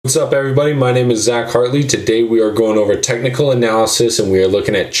What's up everybody, my name is Zach Hartley. Today we are going over technical analysis and we are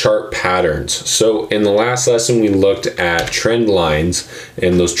looking at chart patterns. So in the last lesson we looked at trend lines,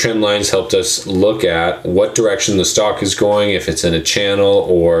 and those trend lines helped us look at what direction the stock is going, if it's in a channel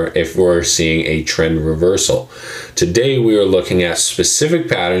or if we're seeing a trend reversal. Today we are looking at specific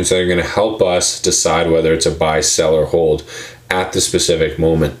patterns that are going to help us decide whether it's a buy, sell, or hold at the specific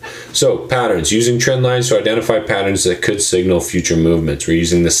moment. So patterns, using trend lines to identify patterns that could signal future movements. We're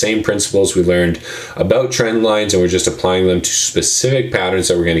using the same principles we learned about trend lines and we're just applying them to specific patterns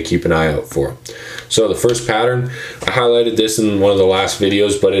that we're going to keep an eye out for. So the first pattern, I highlighted this in one of the last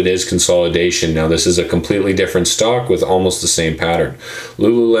videos, but it is consolidation. Now this is a completely different stock with almost the same pattern.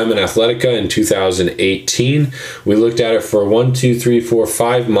 Lululemon Athletica in 2018, we looked at it for 1, 2, 3, 4,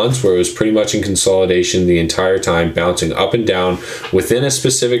 5 months where it was pretty much in consolidation the entire time, bouncing up and down within a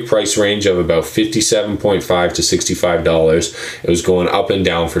specific price range of about $57.5 to $65. It was going up and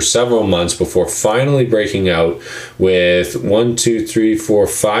down for several months before finally breaking out with 1, 2, 3, 4,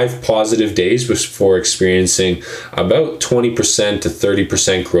 5 positive days before experiencing about 20% to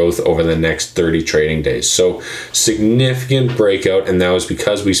 30% growth over the next 30 trading days. So significant breakout, and that was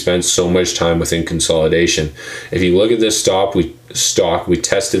because we spent so much time within consolidation. If you look at this stock, we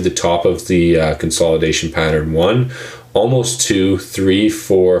tested the top of the consolidation pattern 1, almost 2, 3,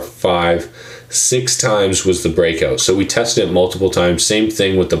 4, 5, 6 times was the breakout. So we tested it multiple times. Same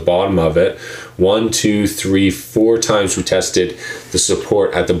thing with the bottom of it. 1, 2, 3, 4 times we tested the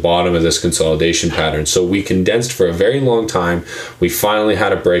support at the bottom of this consolidation pattern. So we condensed for a very long time. We finally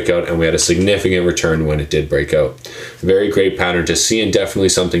had a breakout and we had a significant return when it did break out. Very great pattern to see and definitely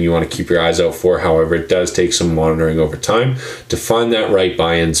something you want to keep your eyes out for. However, it does take some monitoring over time to find that right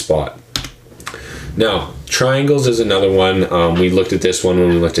buy-in spot. Now, triangles is another one. We looked at this one when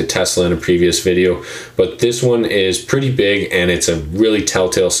we looked at Tesla in a previous video, but this one is pretty big and it's a really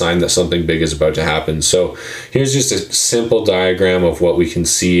telltale sign that something big is about to happen. So here's just a simple diagram of what we can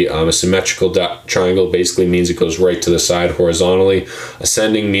see. A symmetrical triangle basically means it goes right to the side horizontally.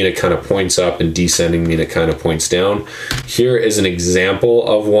 Ascending mean it kind of points up, and descending mean it kind of points down. Here is an example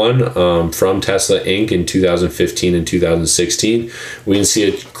of one from Tesla Inc. in 2015 and 2016. We can see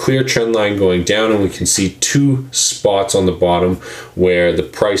a clear trend line going down, and we can see 2 spots on the bottom where the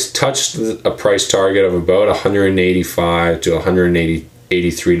price touched a price target of about $185 to $183.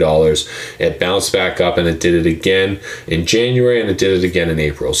 It bounced back up and it did it again in January and it did it again in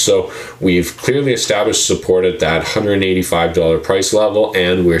April. So we've clearly established support at that $185 price level,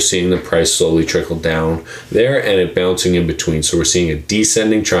 and we're seeing the price slowly trickle down there and it bouncing in between. So we're seeing a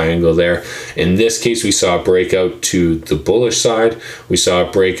descending triangle there. In this case, we saw a breakout to the bullish side. We saw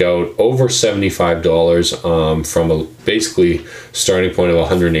a breakout over $75 from a basically starting point of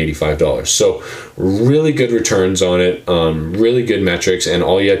 $185. So really good returns on it, really good metrics, and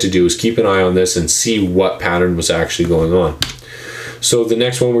all you have to do is keep an eye on this and see what pattern was actually going on. So the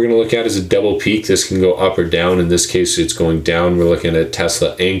next one we're going to look at is a double peak. This can go up or down. In this case, it's going down. We're looking at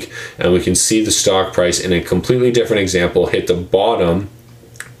Tesla Inc. and we can see the stock price in a completely different example hit the bottom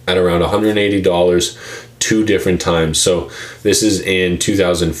at around $180 2 different times. So this is in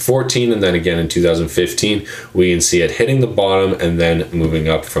 2014 and then again in 2015. We can see it hitting the bottom and then moving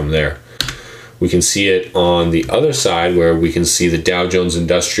up from there. We can see it on the other side where we can see the Dow Jones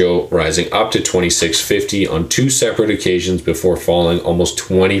Industrial rising up to 2650 on 2 separate occasions before falling almost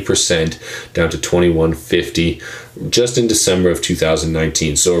 20% down to 2150 just in December of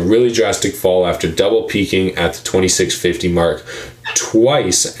 2019. So a really drastic fall after double peaking at the 2650 mark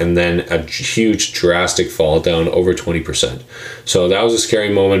twice, and then a huge drastic fall down over 20%. So that was a scary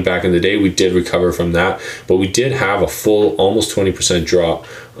moment back in the day. We did recover from that, but we did have a full almost 20% drop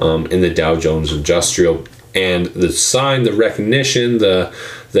in the Dow Jones Industrial. And the sign, the recognition, the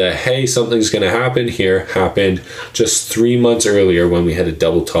hey, something's going to happen here happened just 3 months earlier when we had a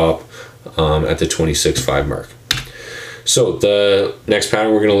double top at the 26.5 mark. So the next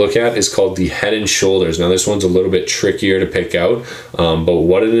pattern we're going to look at is called the head and shoulders. Now this one's a little bit trickier to pick out, but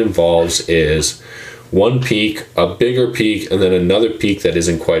what it involves is one peak, a bigger peak, and then another peak that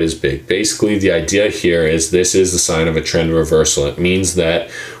isn't quite as big. Basically, the idea here is this is the sign of a trend reversal. It means that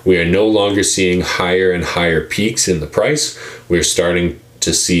we are no longer seeing higher and higher peaks in the price. We're starting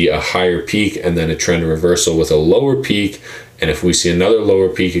to see a higher peak and then a trend reversal with a lower peak. And if we see another lower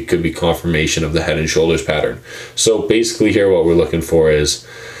peak, it could be confirmation of the head and shoulders pattern. So basically here, what we're looking for is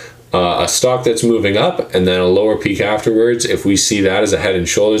a stock that's moving up and then a lower peak afterwards, if we see that as a head and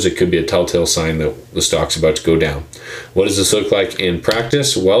shoulders, it could be a telltale sign that the stock's about to go down. What does this look like in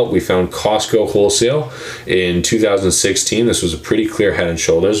practice? Well, we found Costco wholesale in 2016. This was a pretty clear head and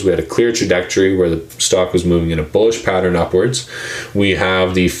shoulders. We had a clear trajectory where the stock was moving in a bullish pattern upwards. We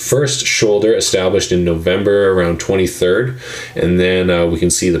have the first shoulder established in November around 23rd, and then we can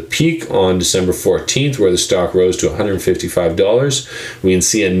see the peak on December 14th where the stock rose to $155. We can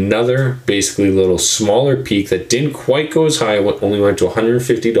see another basically little smaller peak that didn't quite go as high, only went to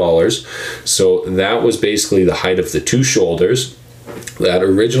 $150. So that was basically the height of the two shoulders. That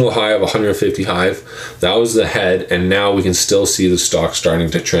original high of 155, that was the head, and now we can still see the stock starting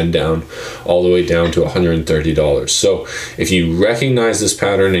to trend down all the way down to $130. So if you recognize this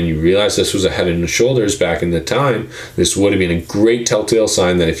pattern and you realize this was a head and shoulders back in the time, this would have been a great telltale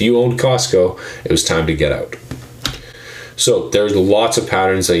sign that if you owned Costco, it was time to get out. So there's lots of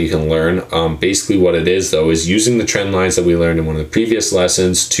patterns that you can learn. Basically what it is though is using the trend lines that we learned in one of the previous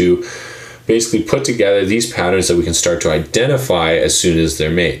lessons to basically put together these patterns that we can start to identify as soon as they're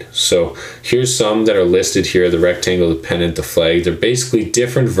made. So here's some that are listed here: the rectangle, the pennant, the flag. They're basically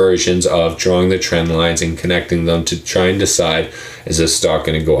different versions of drawing the trend lines and connecting them to try and decide, is this stock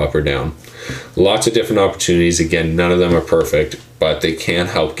going to go up or down? Lots of different opportunities. Again, none of them are perfect, but they can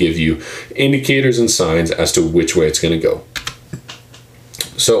help give you indicators and signs as to which way it's going to go.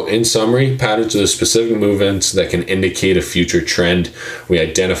 So in summary, patterns are the specific movements that can indicate a future trend. We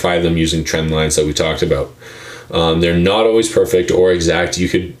identify them using trend lines that we talked about. They're not always perfect or exact. You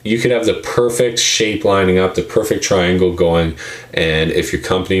could have the perfect shape lining up, the perfect triangle going, and if your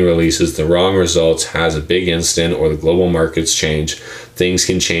company releases the wrong results, has a big instant, or the global markets change, things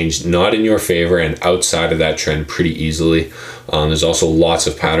can change not in your favor and outside of that trend pretty easily. There's also lots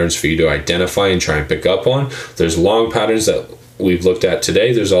of patterns for you to identify and try and pick up on. There's long patterns that we've looked at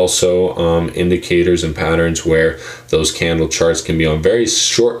today. There's also indicators and patterns where those candle charts can be on very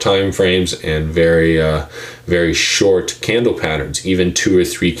short time frames and very short candle patterns, even 2 or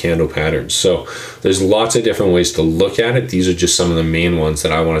 3 candle patterns. So there's lots of different ways to look at it. These are just some of the main ones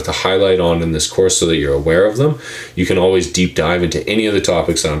that I wanted to highlight on in this course so that you're aware of them. You can always deep dive into any of the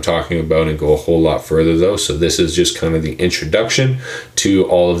topics that I'm talking about and go a whole lot further though. So this is just kind of the introduction to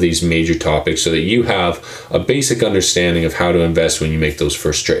all of these major topics so that you have a basic understanding of how to invest when you make those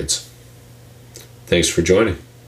first trades. Thanks for joining.